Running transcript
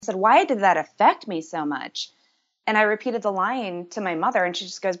said, why did that affect me so much? And I repeated the line to my mother, and she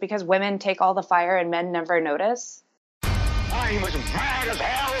just goes, because women take all the fire and men never notice. I'm as mad as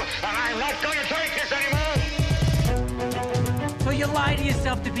hell, and I'm not going to take this anymore. So you lie to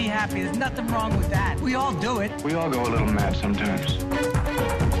yourself to be happy. There's nothing wrong with that. We all do it. We all go a little mad sometimes.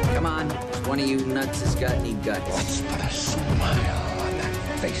 Come on, which one of you nuts has got any guts? Let's put a smile on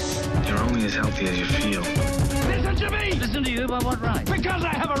that face. You're only as healthy as you feel. Listen to me! Listen to you by what right? Because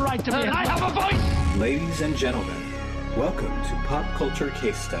I have a right to be, and I have a voice! Ladies and gentlemen, welcome to Pop Culture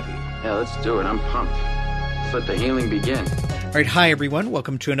Case Study. Yeah, let's do it. I'm pumped. Let's let the healing begin. All right, hi everyone.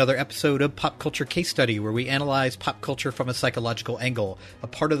 Welcome to another episode of Pop Culture Case Study, where we analyze pop culture from a psychological angle, a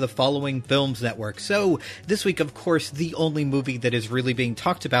part of the Following Films Network. So, this week, of course, the only movie that is really being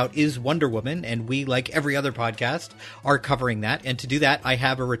talked about is Wonder Woman, and we, like every other podcast, are covering that. And to do that, I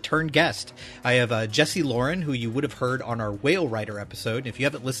have a return guest. I have Jesse Lauren, who you would have heard on our Whale Rider episode. If you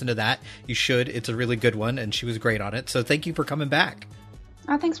haven't listened to that, you should. It's a really good one, and she was great on it. So, thank you for coming back.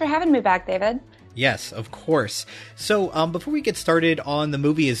 Oh, thanks for having me back, David. Yes, of course. So before we get started on the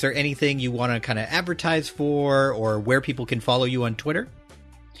movie, is there anything you want to kind of advertise for, or where people can follow you on Twitter?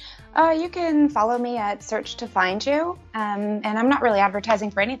 You can follow me at Search to Find You, and I'm not really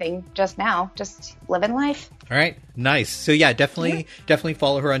advertising for anything just now, just living life. All right, nice. So yeah, definitely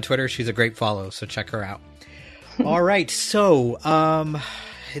follow her on Twitter. She's a great follow, so check her out. All right, so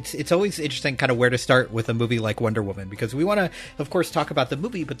It's always interesting kind of where to start with a movie like Wonder Woman, because we want to, of course, talk about the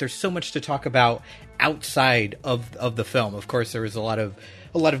movie, but there's so much to talk about outside of the film. Of course, there was a lot of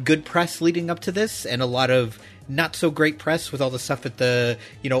good press leading up to this, and a lot of not so great press with all the stuff at the,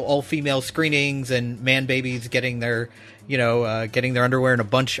 all female screenings and man babies getting their underwear in a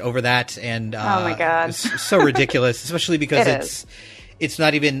bunch over that. And oh my God, it's so ridiculous, especially because it's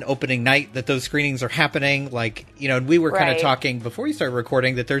not even opening night that those screenings are happening. And we were kind of talking before we started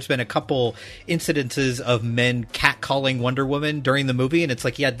recording that there's been a couple incidences of men catcalling Wonder Woman during the movie. And it's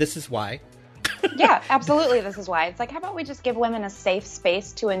like, yeah, this is why. Yeah, absolutely. This is why. It's like, how about we just give women a safe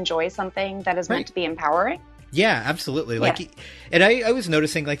space to enjoy something that is meant to be empowering? Yeah, absolutely. And I was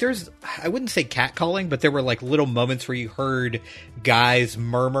noticing, I wouldn't say catcalling, but there were little moments where you heard guys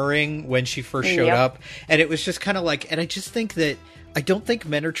murmuring when she first showed up. And it was just kind of and I just think that, I don't think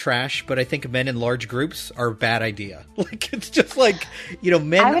men are trash, but I think men in large groups are a bad idea. It's just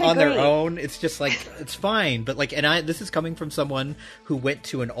men on their own. It's just it's fine. But this is coming from someone who went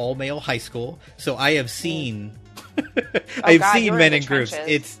to an all-male high school. So I have seen, seen men in groups.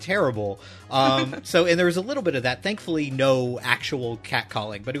 It's terrible. And there was a little bit of that. Thankfully, no actual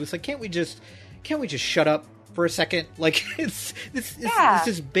catcalling, but it was can't we just shut up for a second? This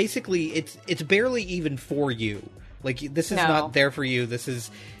is basically, it's barely even for you. This is not there for you. This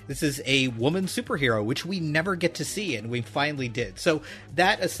is a woman superhero, which we never get to see, and we finally did. So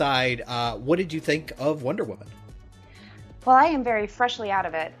that aside, what did you think of Wonder Woman? Well, I am very freshly out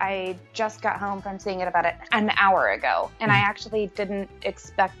of it. I just got home from seeing it about an hour ago, and I actually didn't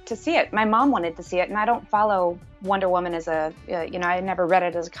expect to see it. My mom wanted to see it, and I don't follow Wonder Woman as I never read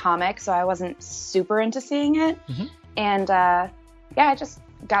it as a comic, so I wasn't super into seeing it. Mm-hmm. And I just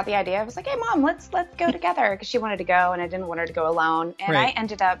got the idea. I was like, hey mom, let's go together, because she wanted to go and I didn't want her to go alone. And I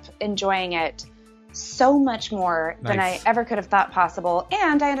ended up enjoying it so much more than I ever could have thought possible.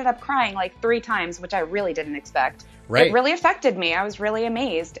 And I ended up crying 3 times, which I really didn't expect. It really affected me. I was really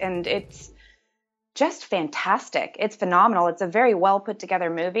amazed. And it's just fantastic. It's phenomenal. It's a very well put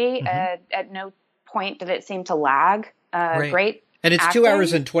together movie. Mm-hmm. At no point did it seem to lag. Great. And it's acting. 2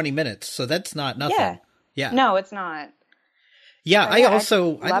 hours and 20 minutes. So that's not nothing. Yeah. No, it's not. Yeah, I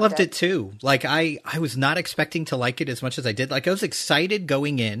loved it too. I was not expecting to like it as much as I did. I was excited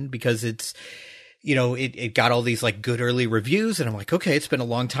going in because it's, it got all these good early reviews, and I'm like, okay, it's been a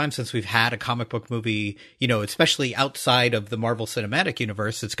long time since we've had a comic book movie, especially outside of the Marvel Cinematic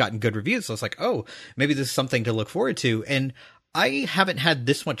Universe, it's gotten good reviews. So I was like, oh, maybe this is something to look forward to. And I haven't had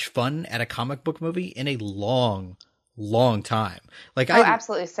this much fun at a comic book movie in a long, long time.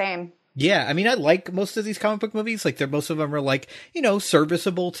 Absolutely same. Yeah, I mean, I like most of these comic book movies. Most of them are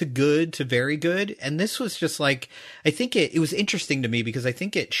serviceable to good to very good. And this was just I think it was interesting to me because I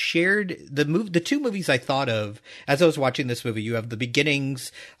think it shared the two movies I thought of as I was watching this movie. You have the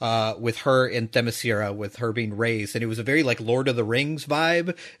beginnings with her in Themyscira, with her being raised, and it was a very Lord of the Rings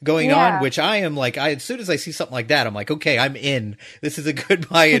vibe going on, which I am as soon as I see something like that, I'm okay, I'm in. This is a good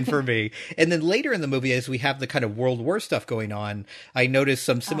buy-in for me. And then later in the movie, as we have the kind of World War stuff going on, I noticed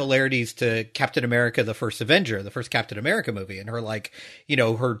some similarities to Captain America, the first Avenger, the first Captain America movie, and her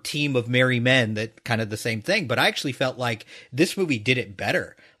her team of merry men, that kind of the same thing. But I actually felt like this movie did it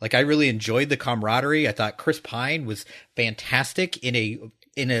better. I really enjoyed the camaraderie. I thought Chris Pine was fantastic in a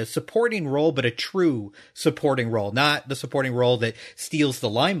in a supporting role, but a true supporting role, not the supporting role that steals the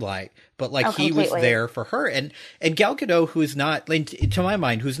limelight, but like he was there for her. And Gal Gadot, who is not, to my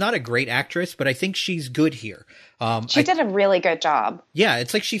mind, who's not a great actress, but I think she's good here. She did a really good job. Yeah,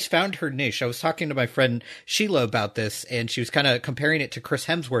 it's like she's found her niche. I was talking to my friend Sheila about this, and she was kind of comparing it to Chris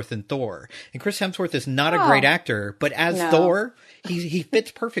Hemsworth in Thor. And Chris Hemsworth is not a great actor, but as Thor, he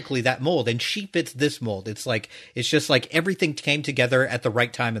fits perfectly that mold, and she fits this mold. It's just like everything came together at the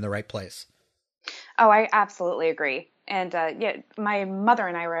right time in the right place. Oh, I absolutely agree. And my mother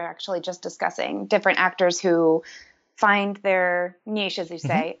and I were actually just discussing different actors who find their niche, as you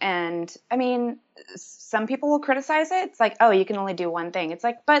say. Mm-hmm. And I mean, some people will criticize it. It's like, oh, you can only do one thing. It's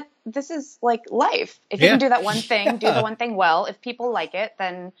like, but this is like life. If you can do that one thing, do the one thing well. If people like it,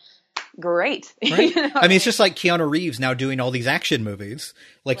 then great. Right. I mean, it's just like Keanu Reeves now doing all these action movies.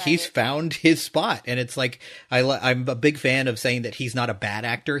 Like he's found his spot. And it's like, I'm a big fan of saying that he's not a bad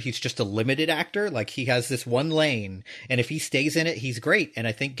actor. He's just a limited actor. Like he has this one lane, and if he stays in it, he's great. And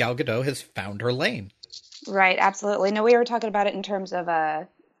I think Gal Gadot has found her lane. Right. Absolutely. No, we were talking about it in terms of,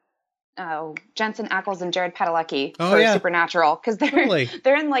 Jensen Ackles and Jared Padalecki for Supernatural. Cause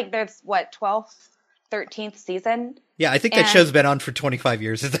they're in like this, 12th, 13th season. Yeah, I think that show's been on for 25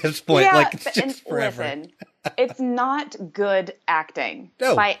 years at this point. Yeah, like, it's just forever. Listen, it's not good acting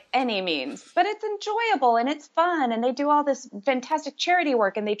by any means, but it's enjoyable and it's fun, and they do all this fantastic charity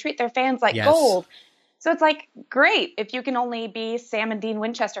work, and they treat their fans like gold. So it's like, great. If you can only be Sam and Dean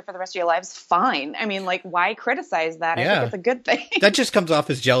Winchester for the rest of your lives, fine. I mean, like, why criticize that? I think it's a good thing. That just comes off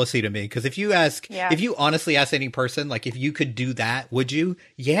as jealousy to me. Because if you honestly ask any person, like, if you could do that, would you?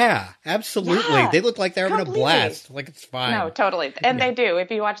 Yeah, absolutely. Yeah, they look like they're having a blast. Like, it's fine. No, totally. And they do.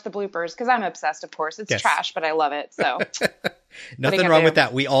 If you watch the bloopers, because I'm obsessed, of course. It's trash, but I love it. So nothing wrong with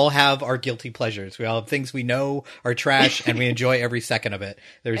that. We all have our guilty pleasures. We all have things we know are trash, and we enjoy every second of it.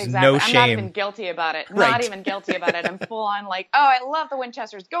 There's no shame. I'm not even guilty about it. Not even guilty about it. I'm full on like, oh, I love the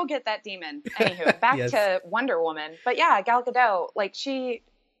Winchesters. Go get that demon. Anywho, back to Wonder Woman. But yeah, Gal Gadot, like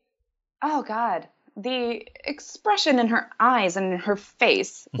oh God, the expression in her eyes and in her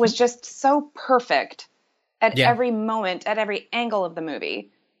face was just so perfect at every moment, at every angle of the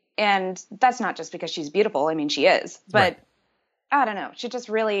movie. And that's not just because she's beautiful. I mean, she is, but I don't know. She just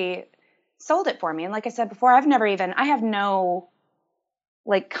really sold it for me. And like I said before, I have no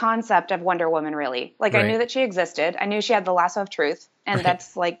like concept of Wonder Woman really. Like I knew that she existed. I knew she had the lasso of truth, and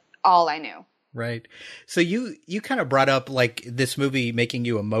that's like all I knew. Right. So you kind of brought up like this movie making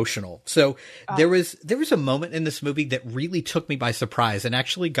you emotional. So there was a moment in this movie that really took me by surprise and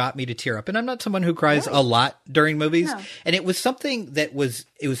actually got me to tear up. And I'm not someone who cries a lot during movies. No. And it was something that was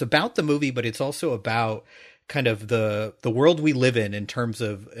about the movie, but it's also about kind of the world we live in terms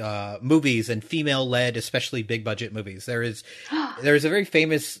of movies and female led, especially big budget movies. There is a very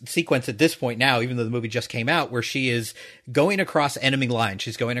famous sequence at this point now, even though the movie just came out, where she is going across enemy lines.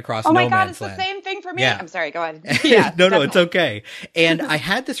 She's going across no man's land. Oh my God, it's the same thing for me. Yeah. I'm sorry, go ahead. Yeah, no, it's okay. And I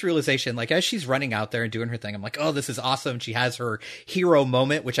had this realization, like as she's running out there and doing her thing, I'm like, oh, this is awesome. She has her hero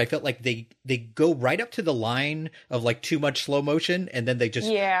moment, which I felt like they go right up to the line of like too much slow motion, and then they just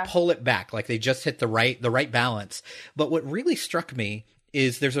pull it back. Like they just hit the right balance. But what really struck me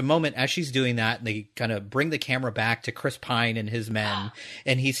is there's a moment as she's doing that, and they kind of bring the camera back to Chris Pine and his men,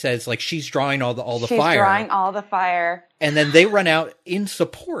 and he says like she's drawing all the fire. She's drawing all the fire. And then they run out in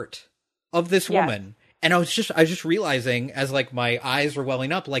support of this woman. And I was just realizing as like my eyes were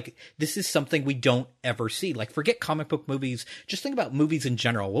welling up, like this is something we don't ever see. Like forget comic book movies, just think about movies in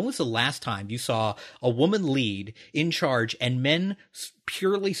general. When was the last time you saw a woman lead in charge and men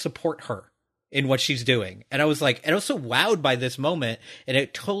purely support her in what she's doing? And I was like, and I was so wowed by this moment, and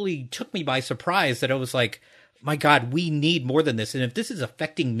it totally took me by surprise that I was like, my God, we need more than this. And if this is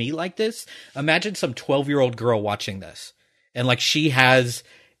affecting me like this, imagine some 12-year-old girl watching this. And like she has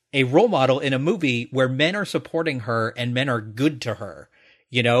a role model in a movie where men are supporting her and men are good to her,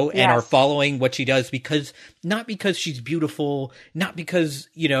 you know, and are following what she does not because she's beautiful, not because,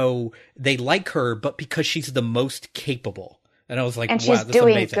 you know, they like her, but because she's the most capable. And I was like, and wow, she's that's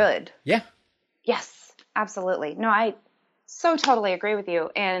doing amazing. Good. Yeah. Yes, absolutely. No, I so totally agree with you.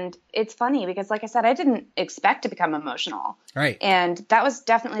 And it's funny because, like I said, I didn't expect to become emotional. Right. And that was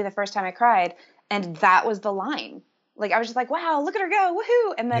definitely the first time I cried. And that was the line. Like, I was just like, wow, look at her go.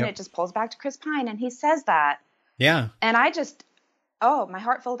 Woohoo. And then it just pulls back to Chris Pine, and he says that. Yeah. And I just, my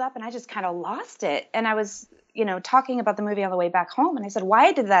heart filled up, and I just kind of lost it. And I was, you know, talking about the movie on the way back home. And I said,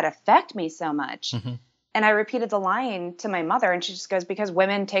 why did that affect me so much? Mm-hmm. And I repeated the line to my mother, and she just goes, because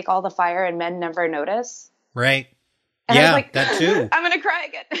women take all the fire and men never notice. Right. And I was yeah, like, that too. I'm going to cry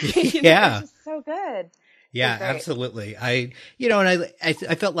again. Yeah. It's just so good. Yeah, absolutely. I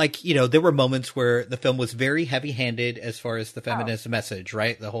felt like, there were moments where the film was very heavy-handed as far as the feminist message,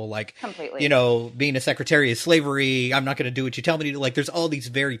 right? The whole completely. Being a secretary is slavery. I'm not going to do what you tell me to do. Like, there's all these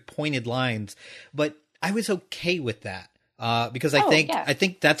very pointed lines, but I was okay with that. Because I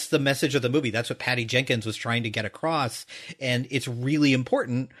think that's the message of the movie. That's what Patty Jenkins was trying to get across. And it's really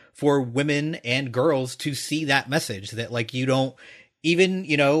important for women and girls to see that message that like, you don't even,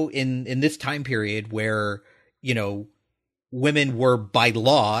 in this time period where, women were by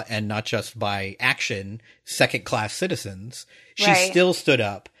law and not just by action, second class citizens, she still stood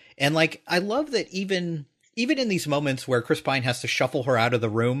up. And like, I love that even in these moments where Chris Pine has to shuffle her out of the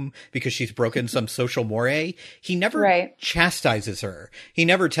room because she's broken some social mores, he never chastises her. He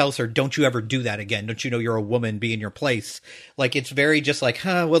never tells her, don't you ever do that again. Don't you know you're a woman, be in your place. Like, it's very just like,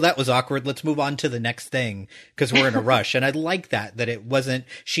 well, that was awkward. Let's move on to the next thing because we're in a rush. And I like that it wasn't,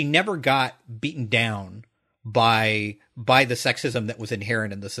 she never got beaten down by the sexism that was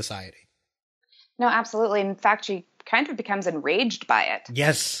inherent in the society. No, absolutely. In fact, she kind of becomes enraged by it.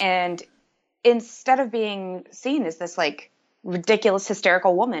 Yes. And instead of being seen as this like ridiculous,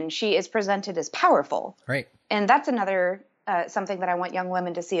 hysterical woman, she is presented as powerful. Right. And that's another something that I want young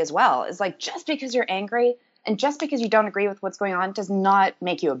women to see as well, is like, just because you're angry and just because you don't agree with what's going on does not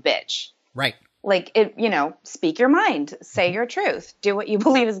make you a bitch. Right. Like, speak your mind, say your truth, do what you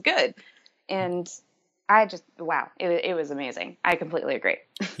believe is good. And I just, wow, it was amazing. I completely agree.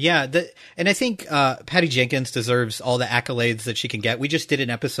 Yeah. And I think Patty Jenkins deserves all the accolades that she can get. We just did an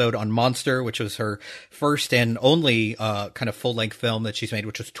episode on Monster, which was her first and only kind of full-length film that she's made,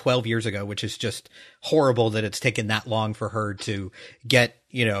 which was 12 years ago, which is just horrible that it's taken that long for her to get,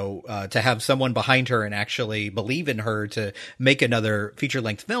 to have someone behind her and actually believe in her to make another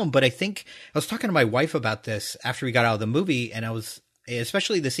feature-length film. But I think I was talking to my wife about this after we got out of the movie, and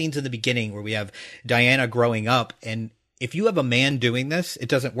especially the scenes in the beginning where we have Diana growing up. And if you have a man doing this, it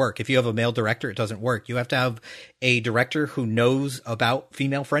doesn't work. If you have a male director, it doesn't work. You have to have a director who knows about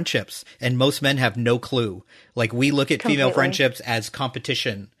female friendships. And most men have no clue. Like, we look at female friendships as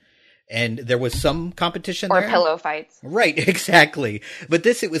competition. And there was some competition or there. Pillow fights. Right, exactly. But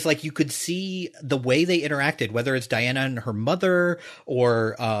this, it was like you could see the way they interacted, whether it's Diana and her mother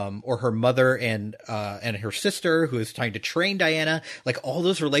or her mother and her sister who is trying to train Diana. Like, all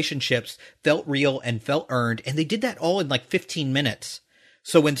those relationships felt real and felt earned. And they did that all in like 15 minutes.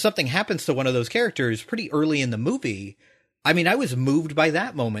 So when something happens to one of those characters pretty early in the movie, I mean, I was moved by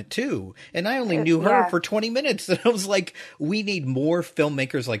that moment too. And I only knew her for 20 minutes. And I was like, we need more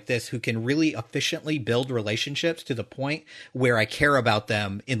filmmakers like this who can really efficiently build relationships to the point where I care about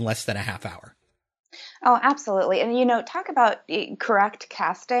them in less than a half hour. Oh, absolutely. And, talk about correct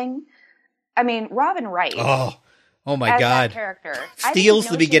casting. I mean, Robin Wright. Oh my God. That character Steals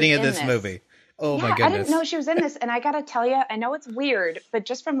the beginning of this movie. Oh my goodness. I didn't know she was in this. And I got to tell you, I know it's weird, but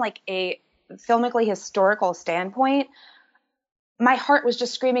just from like a filmically historical standpoint, my heart was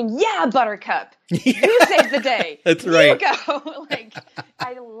just screaming, yeah, Buttercup, you saved the day. That's right. You go. Like,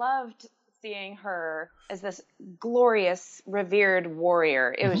 I loved seeing her as this glorious, revered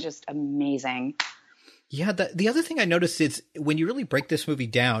warrior. It was just amazing. Yeah, the other thing I noticed is when you really break this movie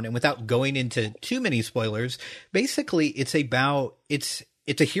down, and without going into too many spoilers, basically it's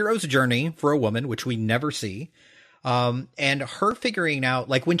a hero's journey for a woman, which we never see. And her figuring out,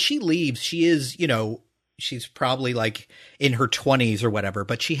 like, when she leaves, she is, she's probably like in her 20s or whatever,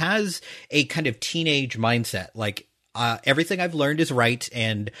 but she has a kind of teenage mindset. Like, everything I've learned is right,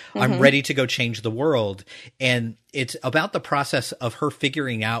 and I'm ready to go change the world. And it's about the process of her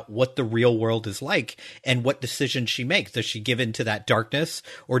figuring out what the real world is like and what decisions she makes. Does she give in to that darkness,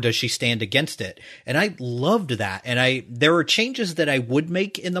 or does she stand against it? And I loved that. And there are changes that I would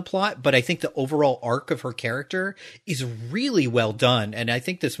make in the plot, but I think the overall arc of her character is really well done. And I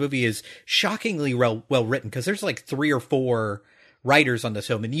think this movie is shockingly well written, because there's like 3 or 4 writers on this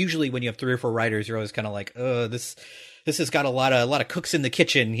film. And usually when you have 3 or 4 writers, you're always kind of like, this has got a lot of cooks in the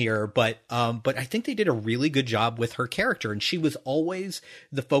kitchen here. But I think they did a really good job with her character, and she was always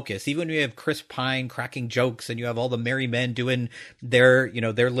the focus. Even when you have Chris Pine cracking jokes and you have all the merry men doing their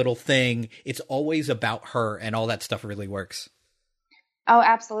little thing, it's always about her, and all that stuff really works. Oh,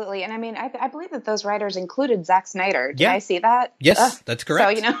 absolutely. And I mean, I believe that those writers included Zack Snyder. Did I see that? Yes, that's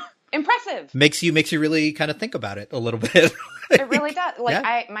correct. So, impressive. Makes you really kind of think about it a little bit. It really does.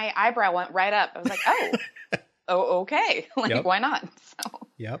 Like, my eyebrow went right up. I was like, oh, okay. Like, why not? So.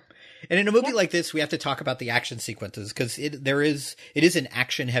 Yep. And in a movie like this, we have to talk about the action sequences, because it is an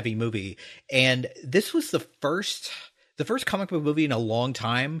action heavy movie. And this was the first comic book movie in a long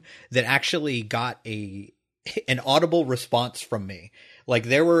time that actually got a an audible response from me. Like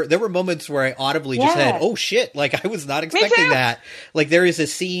there were moments where I audibly just said, "Oh shit!" Like I was not expecting that. Like there is a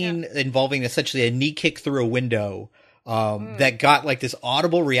scene involving essentially a knee kick through a window that got like this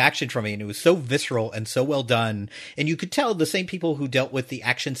audible reaction from me, and it was so visceral and so well done. And you could tell the same people who dealt with the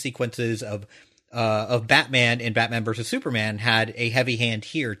action sequences of Batman and Batman versus Superman had a heavy hand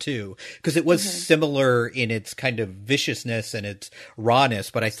here too, because it was similar in its kind of viciousness and its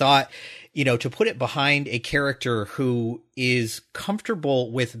rawness. But I thought, you know, to put it behind a character who is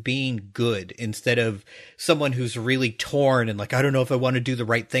comfortable with being good instead of someone who's really torn and like, I don't know if I want to do the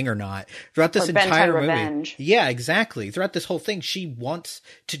right thing or not. Throughout this entire movie. Revenge. Yeah, exactly. Throughout this whole thing, she wants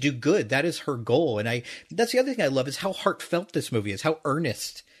to do good. That is her goal. And that's the other thing I love is how heartfelt this movie is, how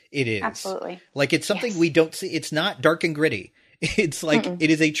earnest it is. Absolutely. Like it's something we don't see. It's not dark and gritty. It's like, it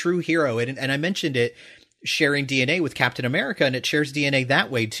is a true hero. And I mentioned it sharing DNA with Captain America, and it shares DNA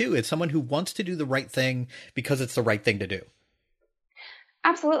that way too. It's someone who wants to do the right thing because it's the right thing to do.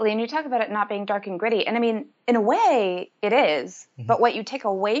 Absolutely. And you talk about it not being dark and gritty. And I mean, in a way it is, but what you take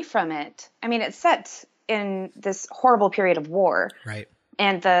away from it, I mean, it's set in this horrible period of war. Right.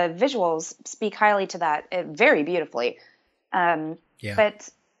 And the visuals speak highly to that very beautifully. But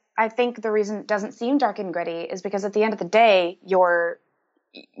I think the reason it doesn't seem dark and gritty is because at the end of the day, you're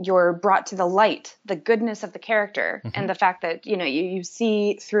brought to the light, the goodness of the character, and the fact that, you know, you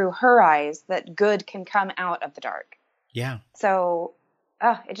see through her eyes that good can come out of the dark. Yeah. So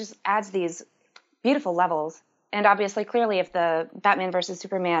it just adds these beautiful levels. And obviously, clearly, if the Batman versus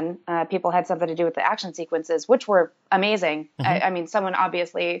Superman people had something to do with the action sequences, which were amazing. I mean, someone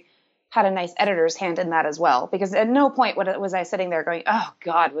obviously had a nice editor's hand in that as well, because at no point was I sitting there going, oh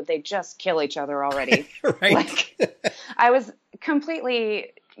God, would they just kill each other already? Right. Like, I was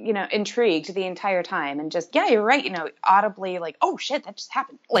completely, you know, intrigued the entire time, and just, yeah, you're right. You know, audibly like, oh shit, that just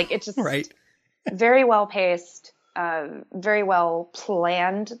happened. Like, it's just very well paced, very well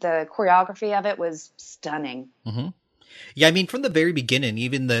planned. The choreography of it was stunning. Yeah, I mean, from the very beginning,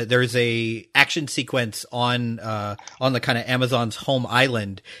 even there's a action sequence on the kind of Amazon's home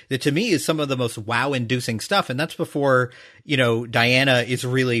island that to me is some of the most wow-inducing stuff. And that's before, you know, Diana is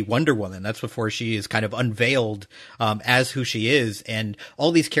really Wonder Woman. That's before she is kind of unveiled as who she is. And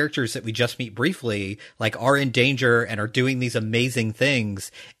all these characters that we just meet briefly, like, are in danger and are doing these amazing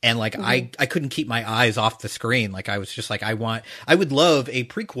things. And like, I couldn't keep my eyes off the screen. Like, I was just like, I would love a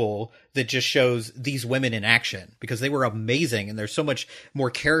prequel that just shows these women in action, because they were amazing, and there's so much more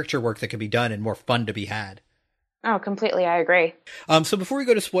character work that can be done and more fun to be had. Oh, completely. I agree. So before we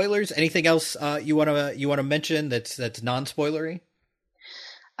go to spoilers, anything else you want to mention that's non-spoilery?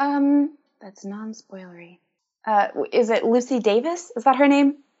 That's non-spoilery. Is it Lucy Davis? Is that her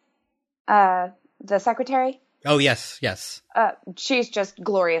name? The secretary? Oh, yes. She's just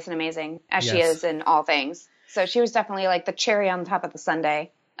glorious and amazing, as she is in all things. So she was definitely like the cherry on top of the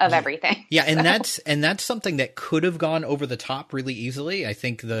sundae of everything. Yeah, and that's something that could have gone over the top really easily. I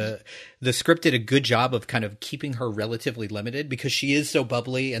think the script did a good job of kind of keeping her relatively limited, because she is so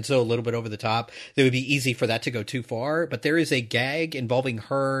bubbly and so a little bit over the top. That would be easy for that to go too far. But there is a gag involving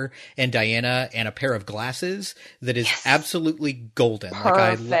her and Diana and a pair of glasses that is absolutely golden.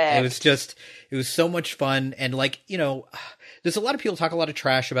 Perfect. Like it was so much fun. And like, you know, there's a lot of people talk a lot of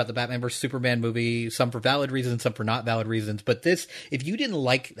trash about the Batman vs. Superman movie, some for valid reasons, some for not valid reasons. But this, if you didn't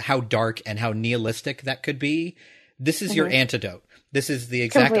like how dark and how nihilistic that could be, this is your antidote. This is the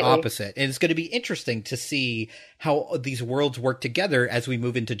exact opposite. And it's going to be interesting to see how these worlds work together as we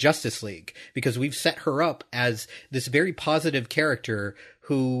move into Justice League, because we've set her up as this very positive character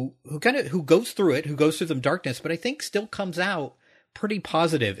who goes through it, who goes through some darkness, but I think still comes out pretty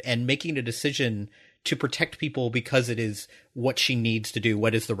positive and making a decision to protect people because it is what she needs to do,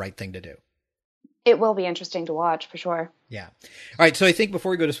 what is the right thing to do. It will be interesting to watch for sure. Yeah. All right. So I think before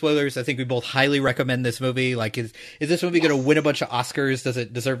we go to spoilers, I think we both highly recommend this movie. Like, is this movie going to win a bunch of Oscars? Does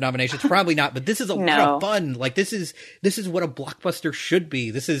it deserve nominations? Probably not, but this is a lot of fun. Like, this is what a blockbuster should be.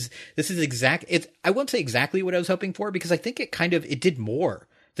 This is I won't say exactly what I was hoping for, because I think it did more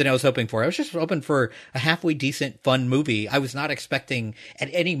than I was hoping for. I was just hoping for a halfway decent, fun movie. I was not expecting at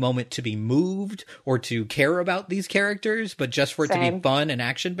any moment to be moved or to care about these characters, but just for it to be fun and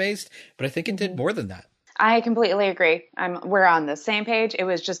action-based. But I think it did more than that. I completely agree. We're on the same page. It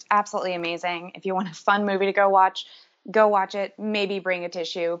was just absolutely amazing. If you want a fun movie to go watch it. Maybe bring a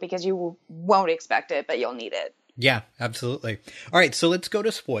tissue, because you won't expect it, but you'll need it. Yeah, absolutely. All right, so let's go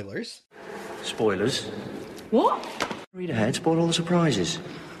to spoilers. Spoilers? What? Read ahead, spoil all the surprises.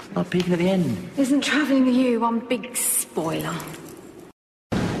 Not peeking at the end. Isn't travelling with you one big spoiler?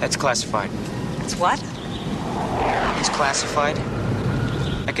 That's classified. It's what? It's classified.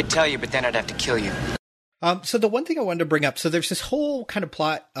 I could tell you, but then I'd have to kill you. So the one thing I wanted to bring up, so there's this whole kind of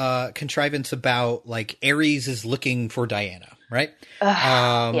plot contrivance about like Ares is looking for Diana, right?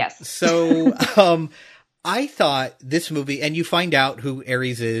 Yes. So I thought this movie, and you find out who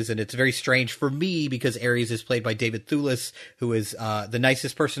Ares is, and it's very strange for me because Ares is played by David Thewlis, who is the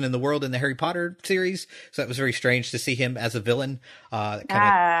nicest person in the world in the Harry Potter series. So that was very strange to see him as a villain. It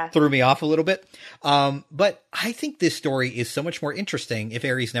kind of threw me off a little bit. But I think this story is so much more interesting if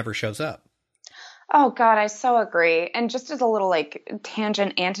Ares never shows up. Oh, God, I so agree. And just as a little, like,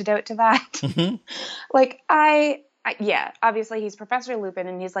 tangent antidote to that, like, yeah, obviously he's Professor Lupin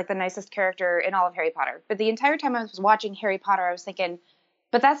and he's, like, the nicest character in all of Harry Potter. But the entire time I was watching Harry Potter, I was thinking,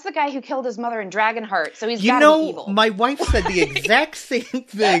 but that's the guy who killed his mother in Dragonheart, so he's gotta be evil. My wife said the exact same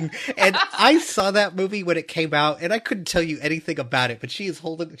thing, and I saw that movie when it came out, and I couldn't tell you anything about it, but she has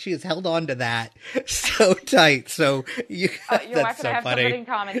held on to that so tight. So your wife and I have something in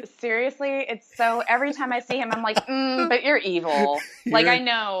common. Seriously, it's so every time I see him, I'm like, but you're evil. Like I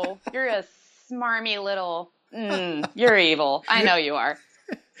know you're a smarmy little. You're evil. I know you are.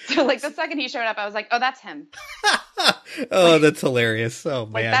 So, like, the second he showed up, I was like, oh, that's him. Oh, that's hilarious. Oh,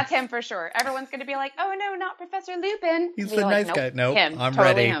 man. Like, that's him for sure. Everyone's going to be like, oh, no, not Professor Lupin. He's the nice guy. Nope, him. I'm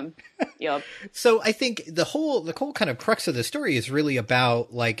totally ready. Him. Yep. So I think the whole kind of crux of the story is really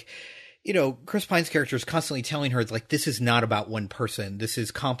about, like, you know, Chris Pine's character is constantly telling her, like, this is not about one person. This is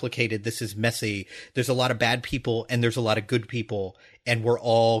complicated. This is messy. There's a lot of bad people and there's a lot of good people. And we're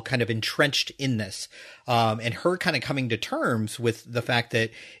all kind of entrenched in this. And her kind of coming to terms with the fact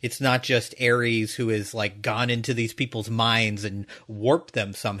that it's not just Ares who is like gone into these people's minds and warped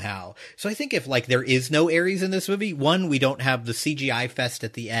them somehow. So I think if like there is no Ares in this movie, one, we don't have the CGI fest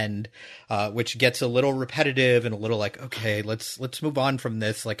at the end, which gets a little repetitive and a little like, okay, let's move on from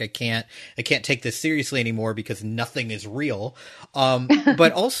this. Like I can't take this seriously anymore because nothing is real.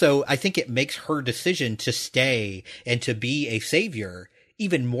 But also I think it makes her decision to stay and to be a savior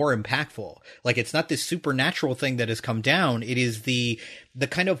even more impactful. Like it's not this supernatural thing that has come down. It is the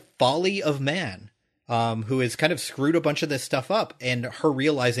kind of folly of man, who has kind of screwed a bunch of this stuff up, and her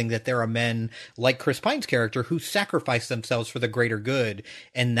realizing that there are men like Chris Pine's character who sacrifice themselves for the greater good.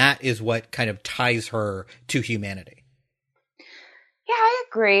 And that is what kind of ties her to humanity. Yeah, I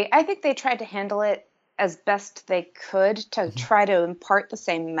agree. I think they tried to handle it as best they could to try to impart the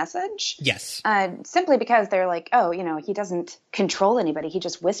same message. Yes. Simply because they're like, oh, you know, he doesn't control anybody. He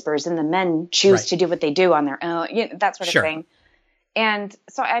just whispers and the men choose to do what they do on their own, you know, that sort of thing. And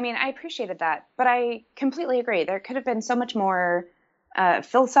so, I mean, I appreciated that, but I completely agree. There could have been so much more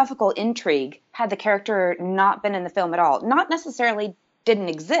philosophical intrigue had the character not been in the film at all. Not necessarily didn't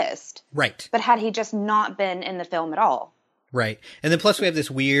exist. Right. But had he just not been in the film at all. Right. And then plus we have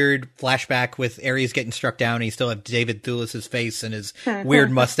this weird flashback with Ares getting struck down. And you still have David Thewlis's face and his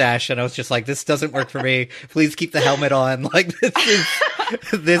weird mustache. And I was just like, this doesn't work for me. Please keep the helmet on. Like this is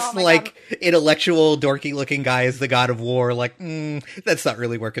this like God. Intellectual dorky looking guy is the god of war. Like, that's not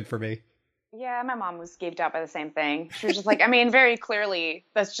really working for me. Yeah, my mom was skeeved out by the same thing. She was just like, I mean, very clearly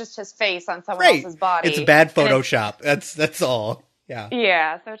that's just his face on someone else's body. It's bad Photoshop. That's all. Yeah.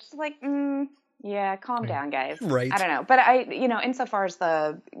 Yeah. So it's just like, yeah, calm down, guys. Right. I don't know. But insofar as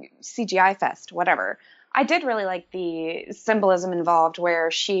the CGI fest, whatever, I did really like the symbolism involved where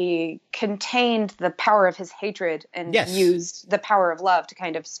she contained the power of his hatred and used the power of love to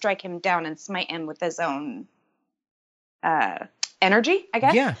kind of strike him down and smite him with his own energy, I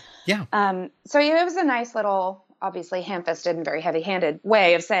guess. Yeah. Yeah. So it was a nice little, obviously ham-fisted and very heavy-handed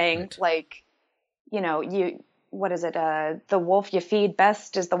way of saying, like, you know, what is it? The wolf you feed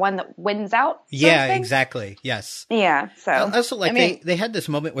best is the one that wins out. Yeah, exactly. Yes. Yeah. So I also like they had this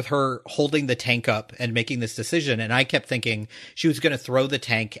moment with her holding the tank up and making this decision. And I kept thinking she was going to throw the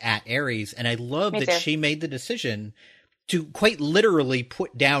tank at Ares. And I love that she made the decision to quite literally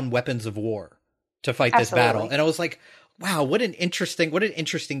put down weapons of war to fight this battle. And I was like, wow, what an interesting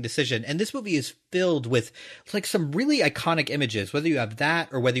decision. And this movie is filled with like some really iconic images, whether you have that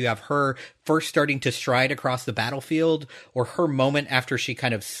or whether you have her first starting to stride across the battlefield or her moment after she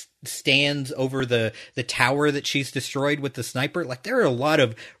kind of stands over the tower that she's destroyed with the sniper. Like there are a lot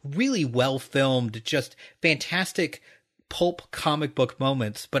of really well filmed, just fantastic pulp comic book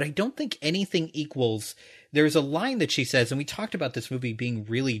moments, but I don't think anything equals. There's a line that she says, and we talked about this movie being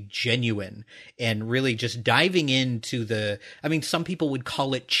really genuine and really just diving into some people would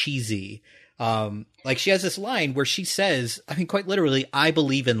call it cheesy. Like she has this line where she says, I mean, quite literally, I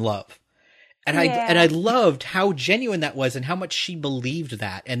believe in love. And I loved how genuine that was and how much she believed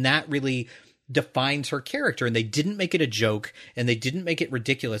that. And that really defines her character. And they didn't make it a joke and they didn't make it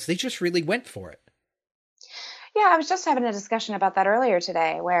ridiculous. They just really went for it. Yeah, Yeah, I was just having a discussion about that earlier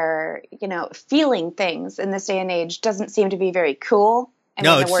today where, feeling things in this day and age doesn't seem to be very cool.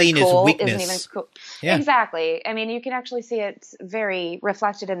 No, it's seen as weakness. Isn't even cool. Yeah. Exactly. I mean, you can actually see it very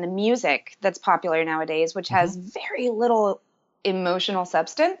reflected in the music that's popular nowadays, which has very little emotional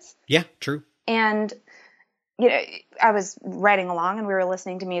substance. Yeah, true. And, I was riding along and we were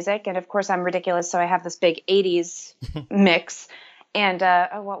listening to music. And of course, I'm ridiculous. So I have this big 80s mix. And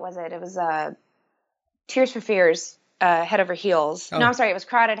what was it? It was Tears for Fears. Head Over Heels. Oh. No, I'm sorry. It was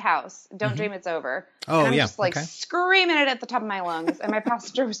Crowded House. Don't Dream It's Over. Oh, and I'm just screaming it at the top of my lungs. And my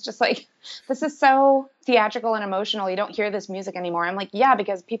pastor was just like, this is so theatrical and emotional. You don't hear this music anymore. I'm like, yeah,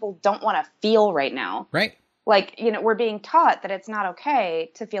 because people don't want to feel right now. Right. Like, we're being taught that it's not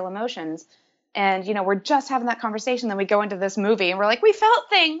okay to feel emotions. And, we're just having that conversation. Then we go into this movie and we're like, we felt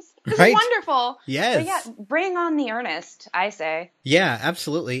things. This is wonderful. Yes. But yeah, bring on the earnest, I say. Yeah,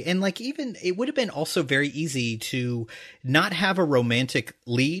 absolutely. And even it would have been also very easy to not have a romantic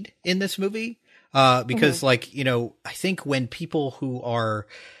lead in this movie. Because I think when people who are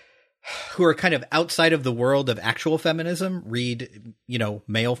kind of outside of the world of actual feminism read,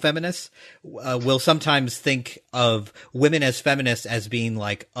 male feminists, will sometimes think of women as feminists as being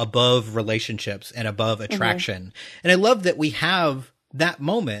like above relationships and above attraction. And I love that we have that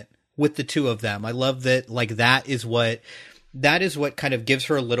moment with the two of them. I love that that is what kind of gives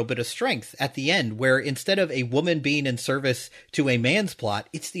her a little bit of strength at the end, where instead of a woman being in service to a man's plot,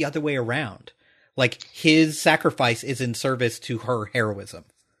 it's the other way around. Like his sacrifice is in service to her heroism.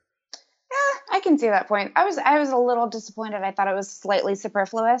 I can see that point. I was a little disappointed. I thought it was slightly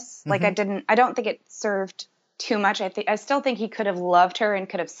superfluous. Like I don't think it served too much. I still think he could have loved her and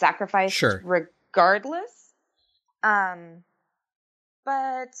could have sacrificed regardless.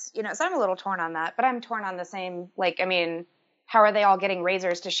 But, so I'm a little torn on that, but I'm torn on the same, how are they all getting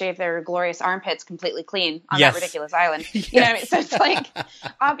razors to shave their glorious armpits completely clean on that ridiculous island? You know what I mean? So it's like,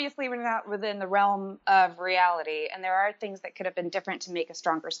 obviously we're not within the realm of reality, and there are things that could have been different to make a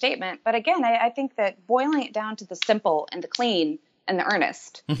stronger statement. But again, I think that boiling it down to the simple and the clean and the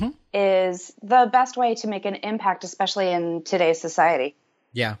earnest is the best way to make an impact, especially in today's society.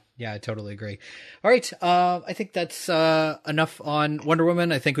 Yeah, I totally agree. All right, I think that's enough on Wonder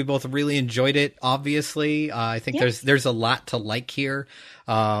Woman. I think we both really enjoyed it, obviously. I think there's a lot to like here.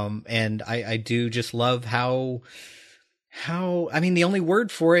 And I do just love how the only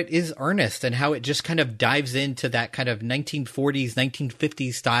word for it is earnest, and how it just kind of dives into that kind of 1940s,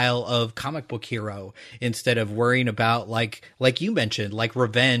 1950s style of comic book hero, instead of worrying about like you mentioned, like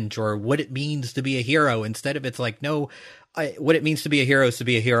revenge or what it means to be a hero. Instead of it's like, no, what it means to be a hero is to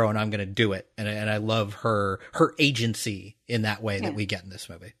be a hero, and I'm going to do it. And I love her agency in that way that we get in this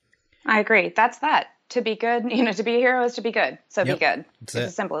movie. I agree. That's that. To be good, to be a hero is to be good. So be good. It's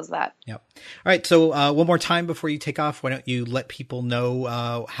as simple as that. Yep. All right. So one more time before you take off, why don't you let people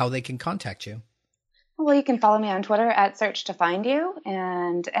know how they can contact you? Well, you can follow me on Twitter at Search to Find You.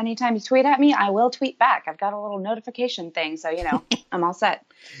 And anytime you tweet at me, I will tweet back. I've got a little notification thing. So, I'm all set.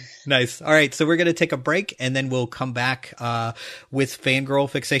 Nice. All right. So we're going to take a break, and then we'll come back with Fangirl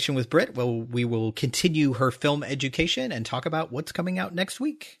Fixation with Britt. We will continue her film education and talk about what's coming out next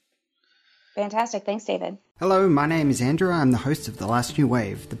week. Fantastic. Thanks, David. Hello, my name is Andrew. I'm the host of The Last New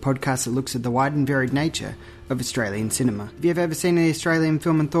Wave, the podcast that looks at the wide and varied nature of Australian cinema. If you've ever seen an Australian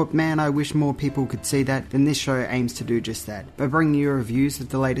film and thought, man, I wish more people could see that, then this show aims to do just that. By bringing you reviews of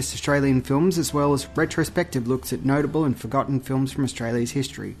the latest Australian films, as well as retrospective looks at notable and forgotten films from Australia's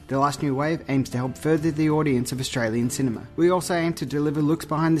history, The Last New Wave aims to help further the audience of Australian cinema. We also aim to deliver looks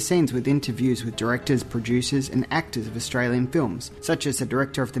behind the scenes with interviews with directors, producers, and actors of Australian films, such as the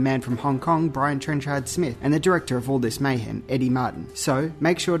director of The Man from Hong Kong, Brian Trenchard Smith, and the director of All This Mayhem, Eddie Martin. So,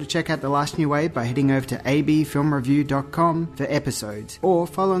 make sure to check out The Last New Wave by heading over to abfilmreview.com for episodes, or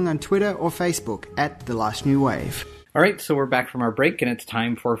following on Twitter or Facebook at The Last New Wave. All right, so we're back from our break, and it's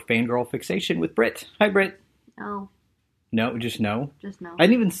time for Fangirl Fixation with Britt. Hi, Britt. No. No, just no? Just no. I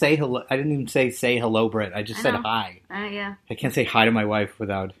didn't even say hello. I didn't even say hello, Britt. I just said hi. Yeah. I can't say hi to my wife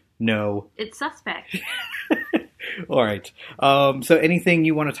without no. It's suspect. All right. So anything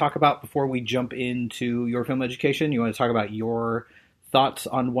you want to talk about before we jump into your film education? You want to talk about your thoughts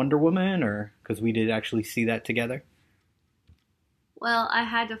on Wonder Woman, or because we did actually see that together? Well, I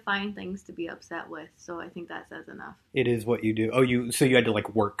had to find things to be upset with, so I think that says enough. It is what you do. Oh, you had to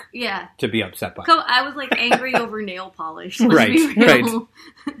work. Yeah. To be upset by. So I was angry over nail polish. Right.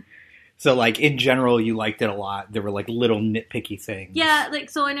 So, like, in general, you liked it a lot. There were, like, little nitpicky things. Yeah, like,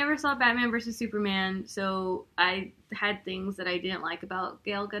 so I never saw Batman vs. Superman, so I had things that I didn't like about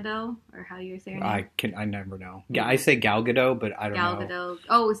Gal Gadot, or how you say her name? I never know. Yeah, I say Gal Gadot, but I don't know. Gal Gadot.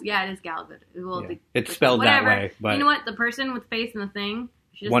 Oh, yeah, it is Gal Gadot. Well, yeah. It's spelled whatever. That way, but... You know what? The person with the face and the thing...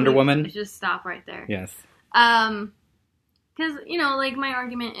 Wonder Woman? Just stop right there. Yes. Because, you know, like, my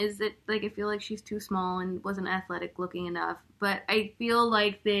argument is that, like, I feel like she's too small and wasn't athletic looking enough. But I feel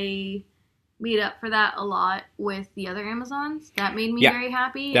like they made up for that a lot with the other Amazons. That made me very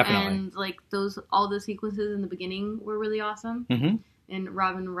happy. Definitely. And, like, all the sequences in the beginning were really awesome. Mm-hmm. And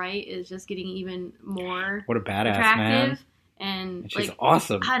Robin Wright is just getting even more what a badass, attractive. Man. And she's like,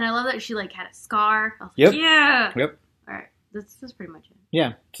 awesome. And I love that she, like, had a scar. I was like, yeah! Yep. All right. That's pretty much it.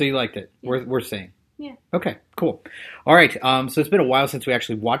 Yeah. So you liked it. Yeah. We're seeing. Yeah. Okay, cool. All right, so it's been a while since we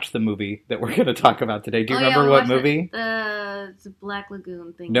actually watched the movie that we're going to talk about today. Do you remember what movie? The Black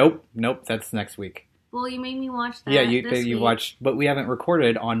Lagoon thing. Nope, that's next week. Well, you made me watch that. Yeah, you watched, but we haven't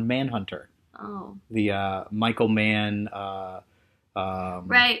recorded on Manhunter. Oh. The Michael Mann.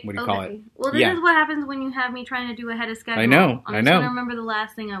 Right. What do you call it? Well, this is what happens when you have me trying to do ahead of schedule. I know. I'm just going to remember the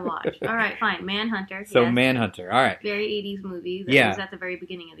last thing I watched. All right, fine. Manhunter. So yes. Manhunter. All right. Very 80s movie. That was at the very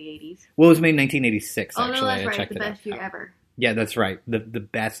beginning of the 80s. Well, it was made in 1986, actually. Oh, no, that's right. I checked the best year ever. Yeah, that's right. The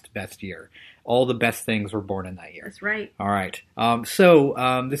best year. All the best things were born in that year. That's right. All right.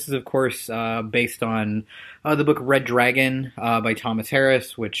 So this is, of course, based on the book Red Dragon by Thomas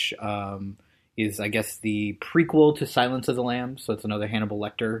Harris, which... is, I guess, the prequel to Silence of the Lambs, so it's another Hannibal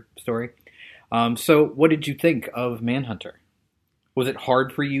Lecter story. So what did you think of Manhunter? Was it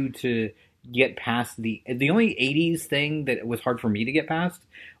hard for you to get past the only 80s thing that was hard for me to get past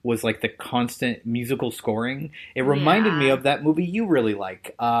was, like, the constant musical scoring. It reminded me of that movie you really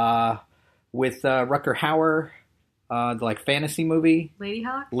like, with Rutger Hauer, the, like, fantasy movie. Lady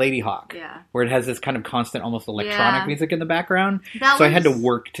Hawk. Yeah. Where it has this kind of constant, almost electronic music in the background. I had to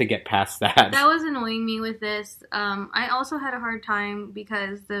work to get past that. That was annoying me with this. I also had a hard time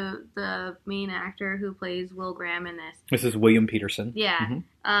because the main actor who plays Will Graham in this. This is William Peterson. Yeah.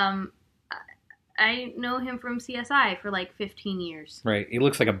 Mm-hmm. I know him from CSI for like 15 years. Right. He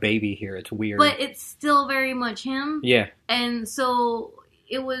looks like a baby here. It's weird. But it's still very much him. Yeah. And so...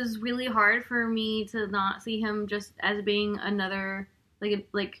 It was really hard for me to not see him just as being another,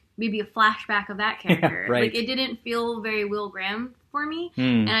 like maybe a flashback of that character. Yeah, right. Like, it didn't feel very Will Graham for me.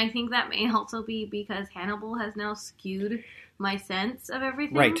 And I think that may also be because Hannibal has now skewed my sense of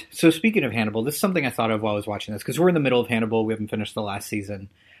everything. Right. So speaking of Hannibal, this is something I thought of while I was watching this, because we're in the middle of Hannibal. We haven't finished the last season.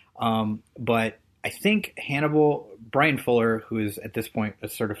 But I think Hannibal, Brian Fuller, who is at this point a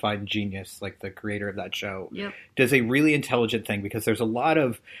certified genius, like the creator of that show, does a really intelligent thing, because there's a lot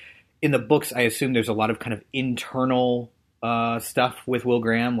of, in the books, I assume there's a lot of kind of internal stuff with Will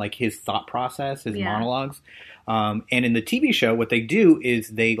Graham, like his thought process, his monologues. And in the TV show, what they do is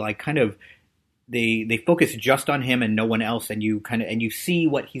they like kind of, they focus just on him and no one else, and you see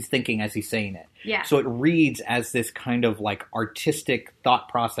what he's thinking as he's saying it. Yeah. So it reads as this kind of like artistic thought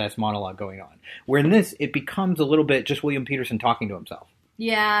process monologue going on. Where in this, it becomes a little bit just William Peterson talking to himself.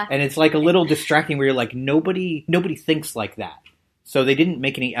 Yeah. And it's like a little distracting where you're like, nobody thinks like that. So they didn't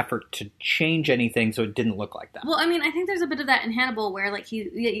make any effort to change anything, so it didn't look like that. Well, I mean, I think there's a bit of that in Hannibal where, like,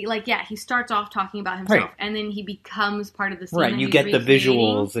 he starts off talking about himself, right. and then he becomes part of the scene. Right, you get the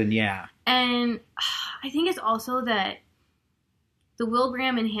visuals, and And I think it's also that the Will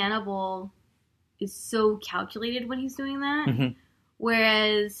Graham in Hannibal is so calculated when he's doing that,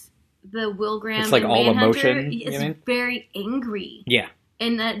 whereas the Will Graham it's like in all Manhunter emotion, is very angry. Yeah.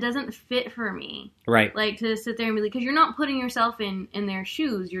 And that doesn't fit for me. Right. Like, to sit there and be like, because you're not putting yourself in their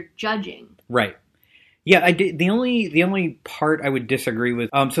shoes, you're judging. Right. Yeah, I did. The only part I would disagree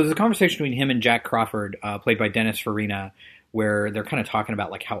with, so there's a conversation between him and Jack Crawford, played by Dennis Farina, where they're kind of talking about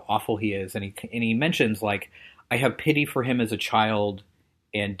like how awful he is, and he mentions like, I have pity for him as a child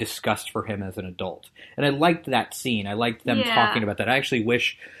and disgust for him as an adult. And I liked that scene. I liked them talking about that. I actually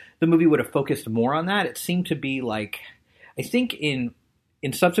wish the movie would have focused more on that. It seemed to be like, I think in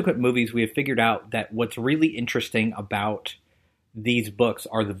subsequent movies, we have figured out that what's really interesting about these books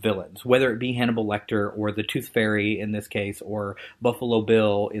are the villains, whether it be Hannibal Lecter or the Tooth Fairy in this case, or Buffalo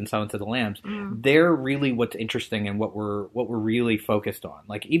Bill in Silence of the Lambs. They're really what's interesting and what we're really focused on.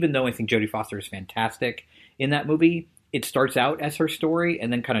 Like, even though I think Jodie Foster is fantastic in that movie, it starts out as her story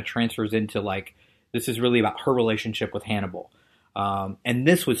and then kind of transfers into like, this is really about her relationship with Hannibal. And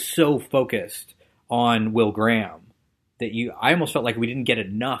this was so focused on Will Graham that I almost felt like we didn't get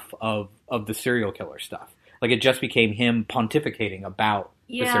enough of the serial killer stuff. Like, it just became him pontificating about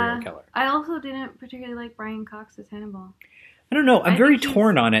the serial killer. I also didn't particularly like Brian Cox as Hannibal. I don't know. I'm very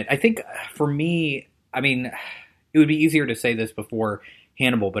torn on it. I think for me, I mean, it would be easier to say this before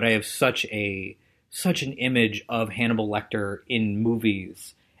Hannibal, but I have such an image of Hannibal Lecter in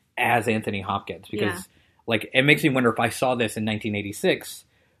movies as Anthony Hopkins because like it makes me wonder if I saw this in 1986,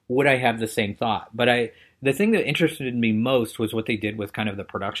 would I have the same thought? But the thing that interested me most was what they did with kind of the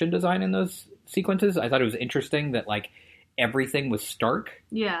production design in those sequences. I thought it was interesting that like everything was stark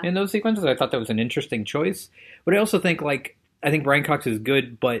in those sequences. I thought that was an interesting choice. But I also think I think Brian Cox is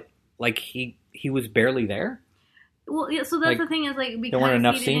good, but like he was barely there. Well, yeah, so that's the thing is like because there weren't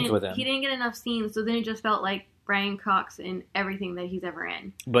enough scenes with him. He didn't get enough scenes, so then it just felt like Brian Cox in everything that he's ever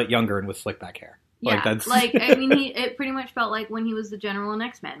in. But younger and with slick back hair. Yeah, I mean, it pretty much felt like when he was the general in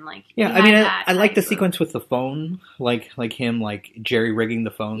X-Men. Like, yeah, I mean, I like the sequence with the phone, like him jerry rigging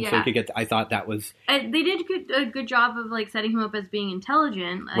the phone so he could get. I thought that was. They did a good job of like setting him up as being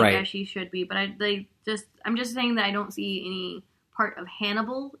intelligent, I guess he should be. But I'm just saying that I don't see any part of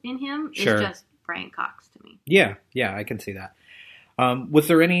Hannibal in him. It's just Brian Cox to me. Yeah, I can see that. Was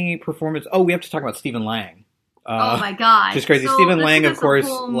there any performance? Oh, we have to talk about Stephen Lang. Oh my god, just crazy. So Stephen Lang, of course,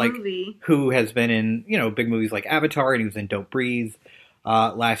 movie. Who has been in big movies like Avatar, and he was in Don't Breathe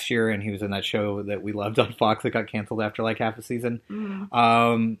last year, and he was in that show that we loved on Fox that got canceled after like half a season.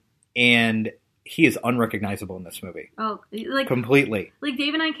 Mm-hmm. And he is unrecognizable in this movie. Oh, like completely. Like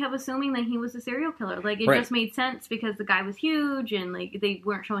Dave and I kept assuming that he was a serial killer. Like it just made sense because the guy was huge, and like they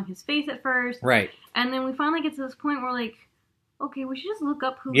weren't showing his face at first. Right. And then we finally get to this point where like, okay, we should just look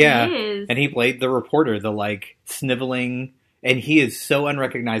up who he is. And he played the reporter, the like sniveling, and he is so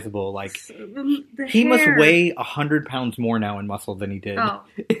unrecognizable. Like he must weigh 100 pounds more now in muscle than he did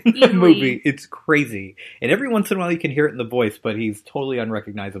in the movie. It's crazy. And every once in a while you can hear it in the voice, but he's totally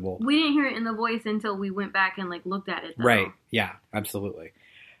unrecognizable. We didn't hear it in the voice until we went back and like looked at it. Though. Right. Yeah, absolutely.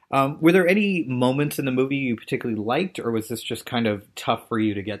 Were there any moments in the movie you particularly liked, or was this just kind of tough for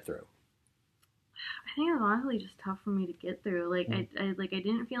you to get through? I think it was honestly just tough for me to get through. Like I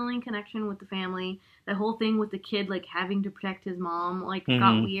didn't feel any connection with the family. The whole thing with the kid like having to protect his mom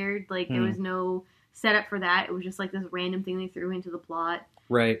got weird. Like there was no setup for that. It was just like this random thing they threw into the plot.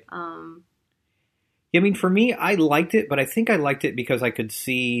 Right. I mean, for me, I liked it, but I think I liked it because I could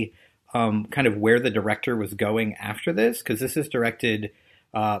see kind of where the director was going after this. Because this is directed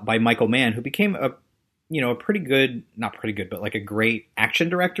by Michael Mann, who became a pretty good, not pretty good, but like a great action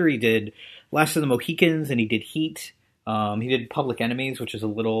director. He did Last of the Mohicans and he did Heat. He did Public Enemies, which is a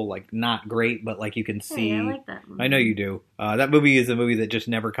little like not great, but like you can see. Hey, I like that movie. I know you do. That movie is a movie that just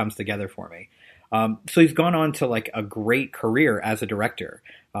never comes together for me. So he's gone on to like a great career as a director.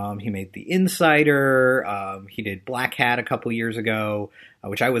 He made The Insider. He did Black Hat a couple years ago,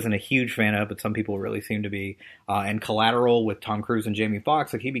 which I wasn't a huge fan of, but some people really seem to be. And Collateral with Tom Cruise and Jamie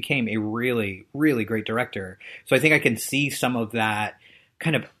Foxx. Like he became a really, really great director. So I think I can see some of that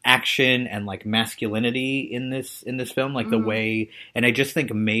kind of action and like masculinity in this film, like the way. And I just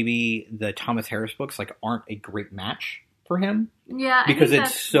think maybe the Thomas Harris books like aren't a great match for him. Yeah, because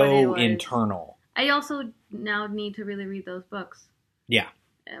it's so internal. I also now need to really read those books. Yeah.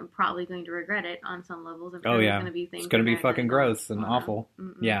 I'm probably going to regret it on some levels. I'm sure there's going to be things. It's going to be fucking gross and awful.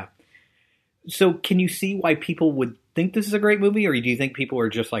 Mm-mm. Yeah. So can you see why people would think this is a great movie, or do you think people are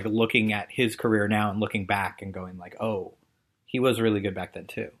just like looking at his career now and looking back and going like, oh, he was really good back then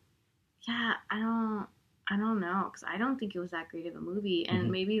too? Yeah, I don't know, because I don't think it was that great of a movie, and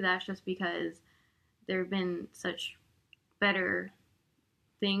maybe that's just because there have been such better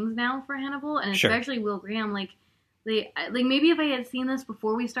things now for Hannibal, and especially Will Graham. Like maybe if I had seen this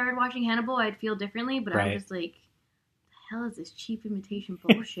before we started watching Hannibal, I'd feel differently. But I'm just like, the hell is this cheap imitation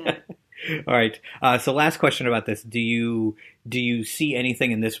bullshit? All right. So last question about this: Do you see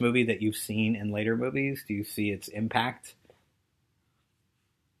anything in this movie that you've seen in later movies? Do you see its impact?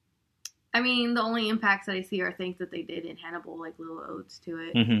 I mean, the only impacts that I see are things that they did in Hannibal, like little odes to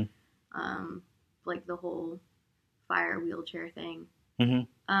it, like the whole fire wheelchair thing.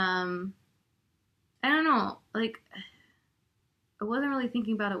 I don't know. Like, I wasn't really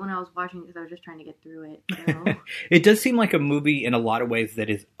thinking about it when I was watching because I was just trying to get through it. So. It does seem like a movie in a lot of ways that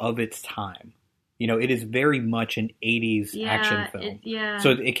is of its time. It is very much an 80s action film.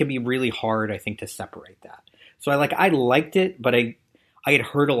 So it can be really hard, I think, to separate that. So I liked it, but I had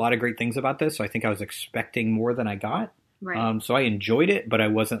heard a lot of great things about this, so I think I was expecting more than I got. Right. So I enjoyed it, but I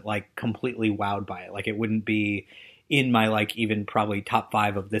wasn't like completely wowed by it. Like it wouldn't be in my like even probably top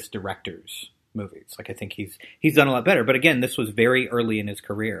 5 of this director's movies. Like I think he's done a lot better. But again, this was very early in his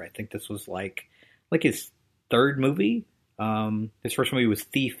career. I think this was like his third movie. His first movie was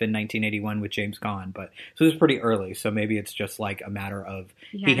Thief in 1981 with James Caan, but so it was pretty early. So maybe it's just like a matter of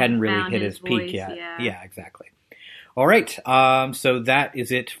he hadn't really hit his peak yet. Yeah, exactly. All right, so that is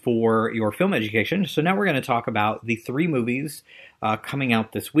it for your film education. So now we're going to talk about the 3 movies coming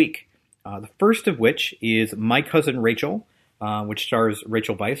out this week. The first of which is My Cousin Rachel, which stars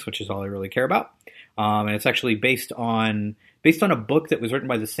Rachel Weisz, which is all I really care about. And it's actually based on a book that was written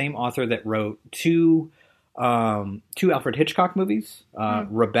by the same author that wrote two Alfred Hitchcock movies,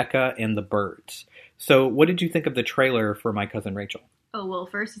 Rebecca and the Birds. So what did you think of the trailer for My Cousin Rachel? Oh, well,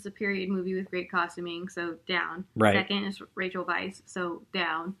 first, it's a period movie with great costuming, so down. Right. Second is Rachel Weisz, so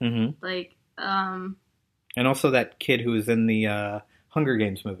down. Mm-hmm. Like, And also that kid who was in the Hunger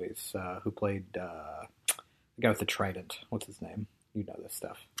Games movies, who played the guy with the trident. What's his name? You know this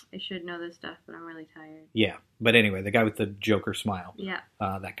stuff. I should know this stuff, but I'm really tired. Yeah, but anyway, the guy with the Joker smile. Yeah.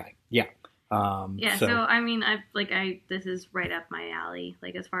 That guy. Yeah. So I mean, this is right up my alley,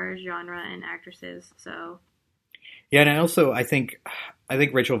 like as far as genre and actresses. So. Yeah, and I think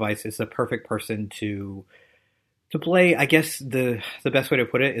Rachel Weisz is the perfect person to play. I guess the best way to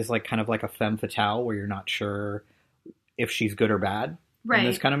put it is like kind of like a femme fatale, where you're not sure if she's good or bad in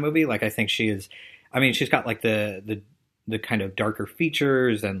this kind of movie. Like I think she is. I mean, she's got like the kind of darker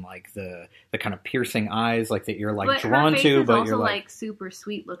features and like the kind of piercing eyes, like that you're like but drawn her face to. Is but also you're like super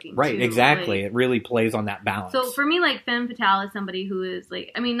sweet looking. Right, too. exactly. Like, it really plays on that balance. So for me, like femme fatale is somebody who is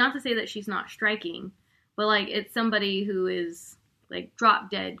like, I mean, not to say that she's not striking. But, like, it's somebody who is, like,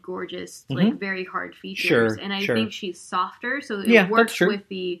 drop-dead gorgeous, like, very hard features. Sure, and I think she's softer, so Yeah, it works that's true. with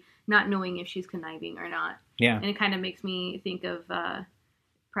the not knowing if she's conniving or not. Yeah. And it kind of makes me think of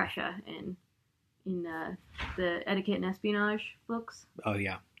Prussia in the Etiquette and Espionage books. Oh,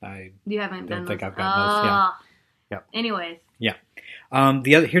 yeah. You haven't done don't think those? I've gotten those. Yeah. Yep. Anyways. Yeah.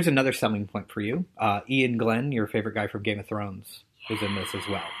 Here's another selling point for you. Ian Glenn, your favorite guy from Game of Thrones, is in this as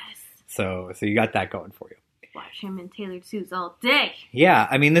well. So you got that going for you. Watch him in tailored suits all day. Yeah,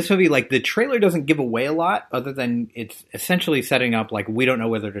 I mean, this movie, like, the trailer doesn't give away a lot, other than it's essentially setting up, like, we don't know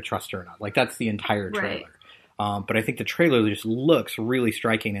whether to trust her or not. Like, that's the entire trailer. Right. But I think the trailer just looks really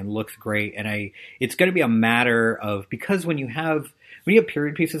striking and looks great, and it's going to be a matter of, because when you have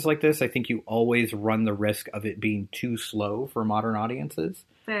period pieces like this, I think you always run the risk of it being too slow for modern audiences.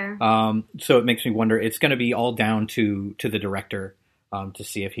 Fair. So it makes me wonder, it's going to be all down to the director. To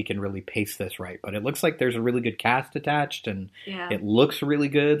see if he can really pace this right. But it looks like there's a really good cast attached, and it looks really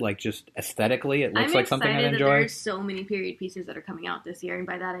good, like just aesthetically. It looks like something I enjoy. I'm excited that there's so many period pieces that are coming out this year, and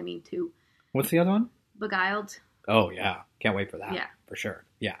by that I mean 2. What's the other one? Beguiled. Oh, yeah. Can't wait for that. Yeah. For sure.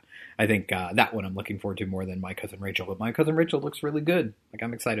 Yeah. I think that one I'm looking forward to more than My Cousin Rachel. But My Cousin Rachel looks really good. Like,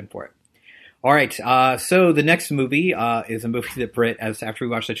 I'm excited for it. All right. So the next movie is a movie that Britt, after we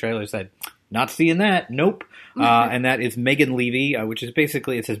watched the trailer, said, not seeing that. Nope. And that is Megan Levy, which is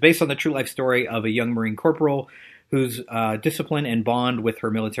basically, it says, based on the true life story of a young Marine corporal whose discipline and bond with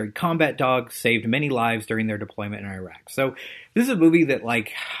her military combat dog saved many lives during their deployment in Iraq. So this is a movie that,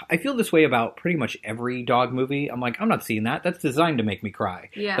 like, I feel this way about pretty much every dog movie. I'm like, I'm not seeing that. That's designed to make me cry.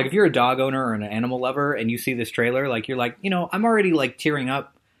 Yeah. Like, if you're a dog owner or an animal lover and you see this trailer, like, you're like, I'm already, like, tearing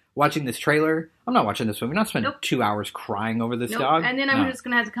up watching this trailer. I'm not watching this movie. I'm not spending 2 hours crying over this dog. And then I'm just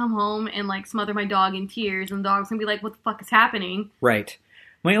going to have to come home and, like, smother my dog in tears, and the dog's going to be like, what the fuck is happening? Right.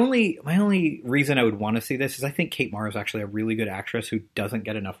 My only reason I would want to see this is I think Kate Mara is actually a really good actress who doesn't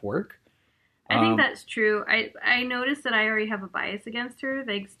get enough work. I think that's true. I noticed that I already have a bias against her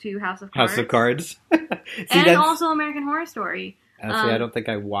thanks to House of Cards. House of Cards. And also American Horror Story. I don't think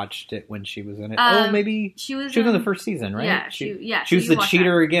I watched it when she was in it. Maybe she was in the first season, right? Yeah, she was the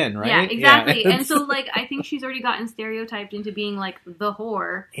cheater again, right? Yeah, exactly. Yeah. And so, like, I think she's already gotten stereotyped into being like the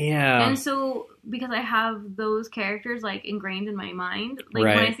whore. Yeah. And so, because I have those characters like ingrained in my mind, like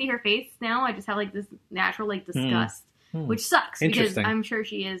when I see her face now, I just have like this natural like disgust, which sucks because I'm sure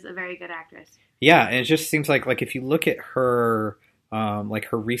she is a very good actress. Yeah, and it just seems like if you look at her. Like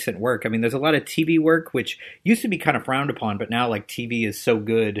her recent work. I mean, there's a lot of TV work, which used to be kind of frowned upon, but now like TV is so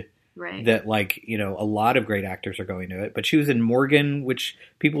good that like, a lot of great actors are going to it. But she was in Morgan, which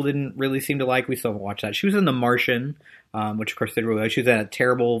people didn't really seem to like. We still haven't watched that. She was in The Martian, which of course did really well. She was in a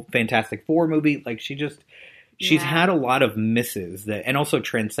terrible Fantastic Four movie. Like she's had a lot of misses and also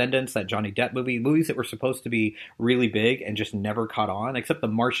Transcendence, that Johnny Depp movies that were supposed to be really big and just never caught on, except The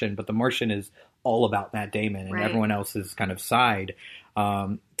Martian. But The Martian is all about Matt Damon and everyone else's kind of side.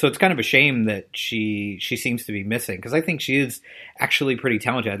 So it's kind of a shame that she seems to be missing, because I think she is actually pretty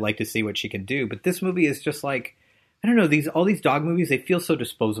talented. I'd like to see what she can do. But this movie is just like, I don't know, all these dog movies, they feel so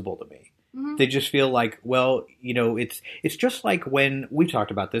disposable to me. Mm-hmm. They just feel like, well, it's just like when we talked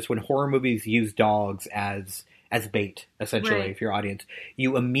about this, when horror movies use dogs as bait, essentially, if your audience,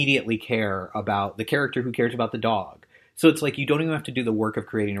 you immediately care about the character who cares about the dog. So it's like you don't even have to do the work of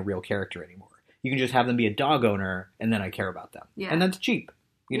creating a real character anymore. You can just have them be a dog owner, and then I care about them. Yeah. And that's cheap,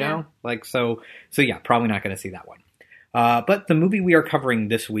 you know? Like, so yeah, probably not going to see that one. But the movie we are covering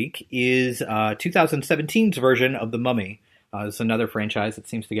this week is 2017's version of The Mummy. It's another franchise that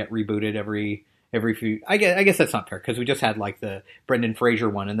seems to get rebooted every few... I guess that's not fair, because we just had, like, the Brendan Fraser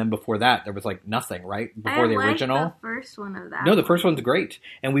one, and then before that, there was, like, nothing, right? Before the original. I like the first one of that. No, the first one's great.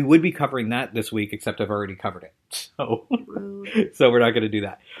 And we would be covering that this week, except I've already covered it. So, so we're not going to do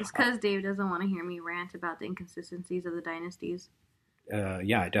that. It's because Dave doesn't want to hear me rant about the inconsistencies of the dynasties.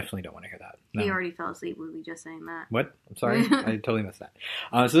 Yeah, I definitely don't want to hear that. No. He already fell asleep with me just saying that. What? I'm sorry. I totally missed that.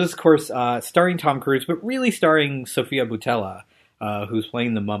 So this, of course, starring Tom Cruise, but really starring Sofia Boutella, who's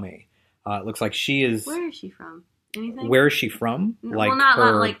playing the mummy. It looks like she is... Where is she from? Anything? Where is she from? Like, well, not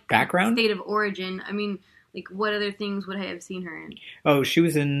her like background? State of origin. I mean, like, what other things would I have seen her in? Oh, she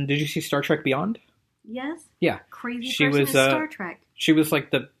was in... Did you see Star Trek Beyond? Yes. Yeah. Crazy she person was, in Star Trek. She was,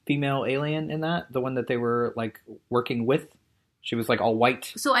 like, the female alien in that? The one that they were, like, working with? She was, like, all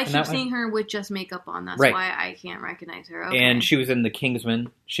white. So I keep seeing her with just makeup on. That's right. why I can't recognize her. Okay. And she was in The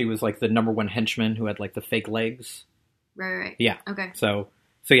Kingsman. She was, like, the number one henchman who had, like, the fake legs. Right. Yeah. Okay. So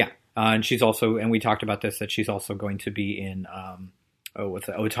yeah. And she's also, and we talked about this, that she's also going to be in,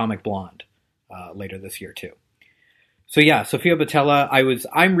 Atomic Blonde, later this year too. So yeah, Sofia Boutella,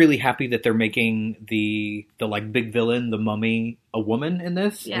 I'm really happy that they're making the like big villain, the mummy, a woman in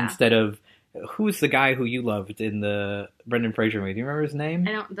this, instead of, who's the guy who you loved in the Brendan Fraser movie? Do you remember his name?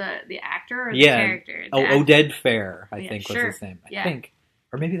 I don't, the actor or the character? Oded Fair, I think was his name. I think.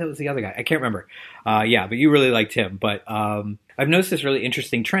 Or maybe that was the other guy. I can't remember. But you really liked him. But I've noticed this really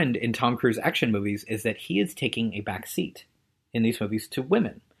interesting trend in Tom Cruise action movies is that he is taking a back seat in these movies to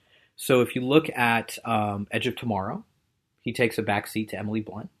women. So if you look at Edge of Tomorrow, he takes a back seat to Emily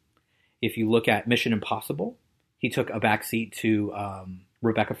Blunt. If you look at Mission Impossible, he took a back seat to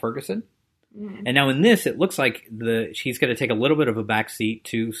Rebecca Ferguson. Mm. And now in this, it looks like he's going to take a little bit of a back seat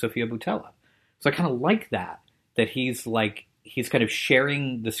to Sofia Boutella. So I kind of like that he's kind of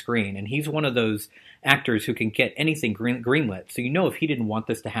sharing the screen, and he's one of those actors who can get anything greenlit. So if he didn't want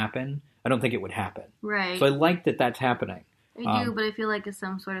this to happen, I don't think it would happen. Right. So I like that that's happening. I do, but I feel like it's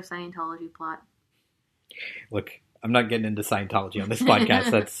some sort of Scientology plot. Look, I'm not getting into Scientology on this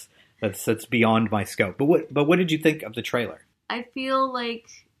podcast. That's beyond my scope. But what did you think of the trailer? I feel like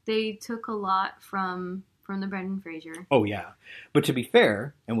they took a lot from the Brendan Fraser. Oh, yeah. But to be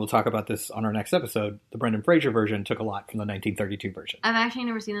fair, and we'll talk about this on our next episode, the Brendan Fraser version took a lot from the 1932 version. I've actually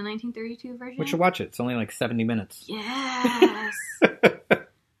never seen the 1932 version. We should watch it. It's only like 70 minutes. Yes!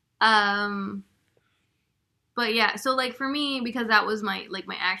 But yeah, so like for me, because that was my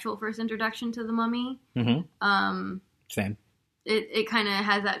actual first introduction to the Mummy. Mm-hmm. Same. It kind of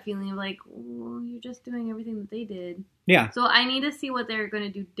has that feeling of like, oh, you're just doing everything that they did. Yeah. So I need to see what they're going to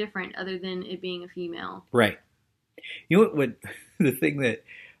do different other than it being a female. Right. You know what the thing that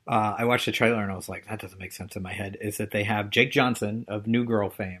I watched the trailer and I was like, that doesn't make sense in my head, is that they have Jake Johnson of New Girl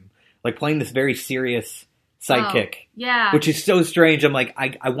fame, like playing this very serious sidekick. Oh, yeah. Which is so strange. I'm like,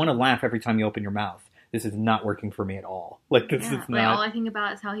 I want to laugh every time you open your mouth. This is not working for me at all. Like, this is not. All I think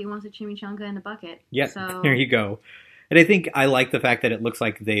about is how he wants a chimichanga in a bucket. Yeah, so. There you go. And I think I like the fact that it looks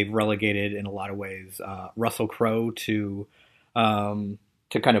like they've relegated, in a lot of ways, Russell Crowe to kind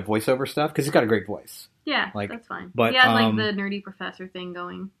of voiceover stuff, because he's got a great voice. Yeah, that's fine. But he had like the nerdy professor thing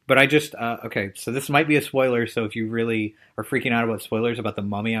going. But I just, okay, so this might be a spoiler, so if you really are freaking out about spoilers about the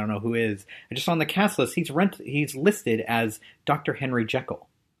Mummy, I don't know who is. And just on the cast list, he's listed as Dr. Henry Jekyll.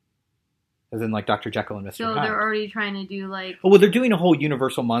 As in, like, Dr. Jekyll and Mr. So Hyde. they're already trying to do, like... Oh, well, they're doing a whole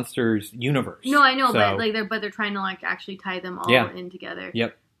Universal Monsters universe. No, I know, so... but they're trying to, like, actually tie them all in together.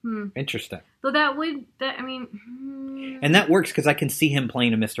 Yep. Interesting. So I mean... And that works, because I can see him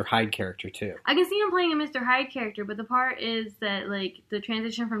playing a Mr. Hyde character, too. I can see him playing a Mr. Hyde character, but the part is that, like, the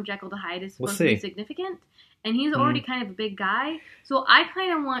transition from Jekyll to Hyde is supposed to be significant. And he's already kind of a big guy. So I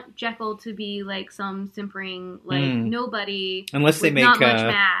kind of want Jekyll to be like some simpering, like nobody unless they make not much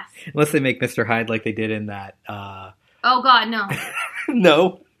mass. Unless they make Mr. Hyde like they did in that Oh God, no.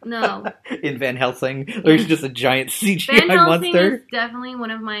 No. In Van Helsing, there's just a giant CGI Van Helsing monster. Is definitely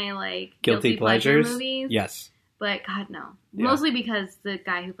one of my like guilty pleasure movies. Yes. But God no. Yeah. Mostly because the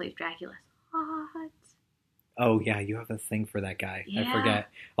guy who plays Dracula is hot. Oh yeah, you have a thing for that guy. Yeah. I forget.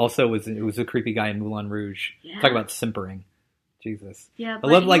 Also, it was a creepy guy in Moulin Rouge. Yeah. Talk about simpering. Jesus. Yeah, I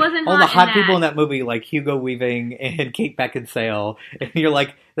love like all the hot people in that movie, like Hugo Weaving and Kate Beckinsale, and you're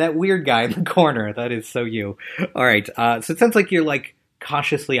like that weird guy in the corner. That is so you. All right, so it sounds like you're like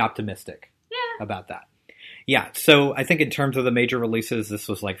cautiously optimistic. Yeah. About that. Yeah, so I think in terms of the major releases, this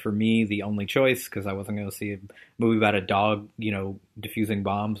was like for me the only choice because I wasn't going to see a movie about a dog, defusing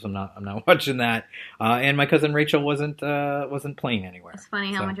bombs. I'm not watching that. And my cousin Rachel wasn't playing anywhere. It's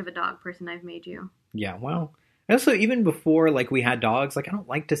funny how much of a dog person I've made you. Yeah, well, also even before like we had dogs, like I don't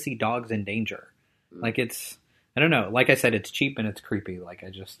like to see dogs in danger. Like it's, I don't know. Like I said, it's cheap and it's creepy. Like I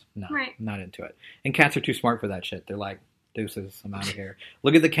just I'm not into it. And cats are too smart for that shit. They're like, deuces, I'm out of here.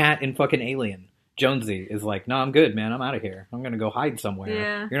 Look at the cat in fucking Alien. Jonesy is like, no, I'm good, man. I'm out of here. I'm going to go hide somewhere.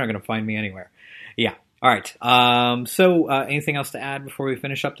 Yeah. You're not going to find me anywhere. Yeah. All right. So anything else to add before we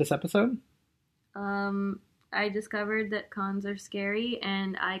finish up this episode? I discovered that cons are scary,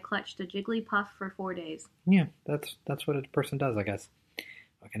 and I clutched a Jigglypuff for 4 days. Yeah, that's what a person does, I guess.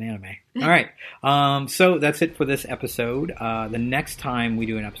 Fucking anime. All right. So that's it for this episode. The next time we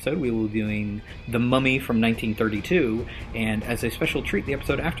do an episode, we will be doing The Mummy from 1932. And as a special treat, the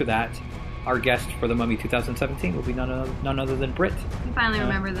episode after that, our guest for The Mummy 2017 will be none other than Britt. You finally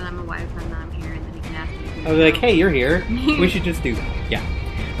remember that I'm a wife and that I'm here, and then you can ask me. I was like, hey, you're here. We should just do that. Yeah.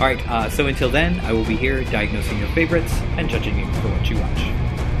 All right. So until then, I will be here diagnosing your favorites and judging you for what you watch.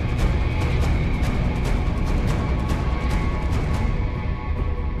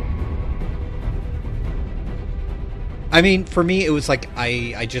 I mean, for me, it was like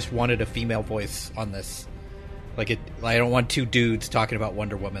I just wanted a female voice on this. Like I don't want two dudes talking about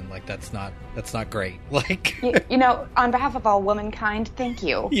Wonder Woman. Like that's not great. Like on behalf of all womankind, thank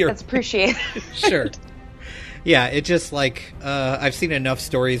you. That's appreciated. Sure. Yeah, it just like I've seen enough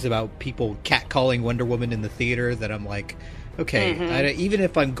stories about people catcalling Wonder Woman in the theater that I'm like, okay, even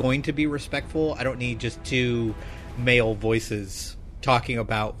if I'm going to be respectful, I don't need just two male voices talking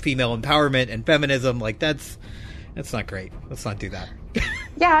about female empowerment and feminism. Like that's not great. Let's not do that.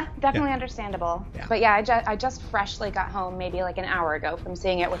 Yeah, definitely understandable. Yeah. But yeah, I just freshly got home maybe like an hour ago from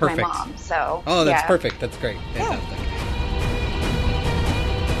seeing it with my mom. So that's perfect. That's great. Fantastic.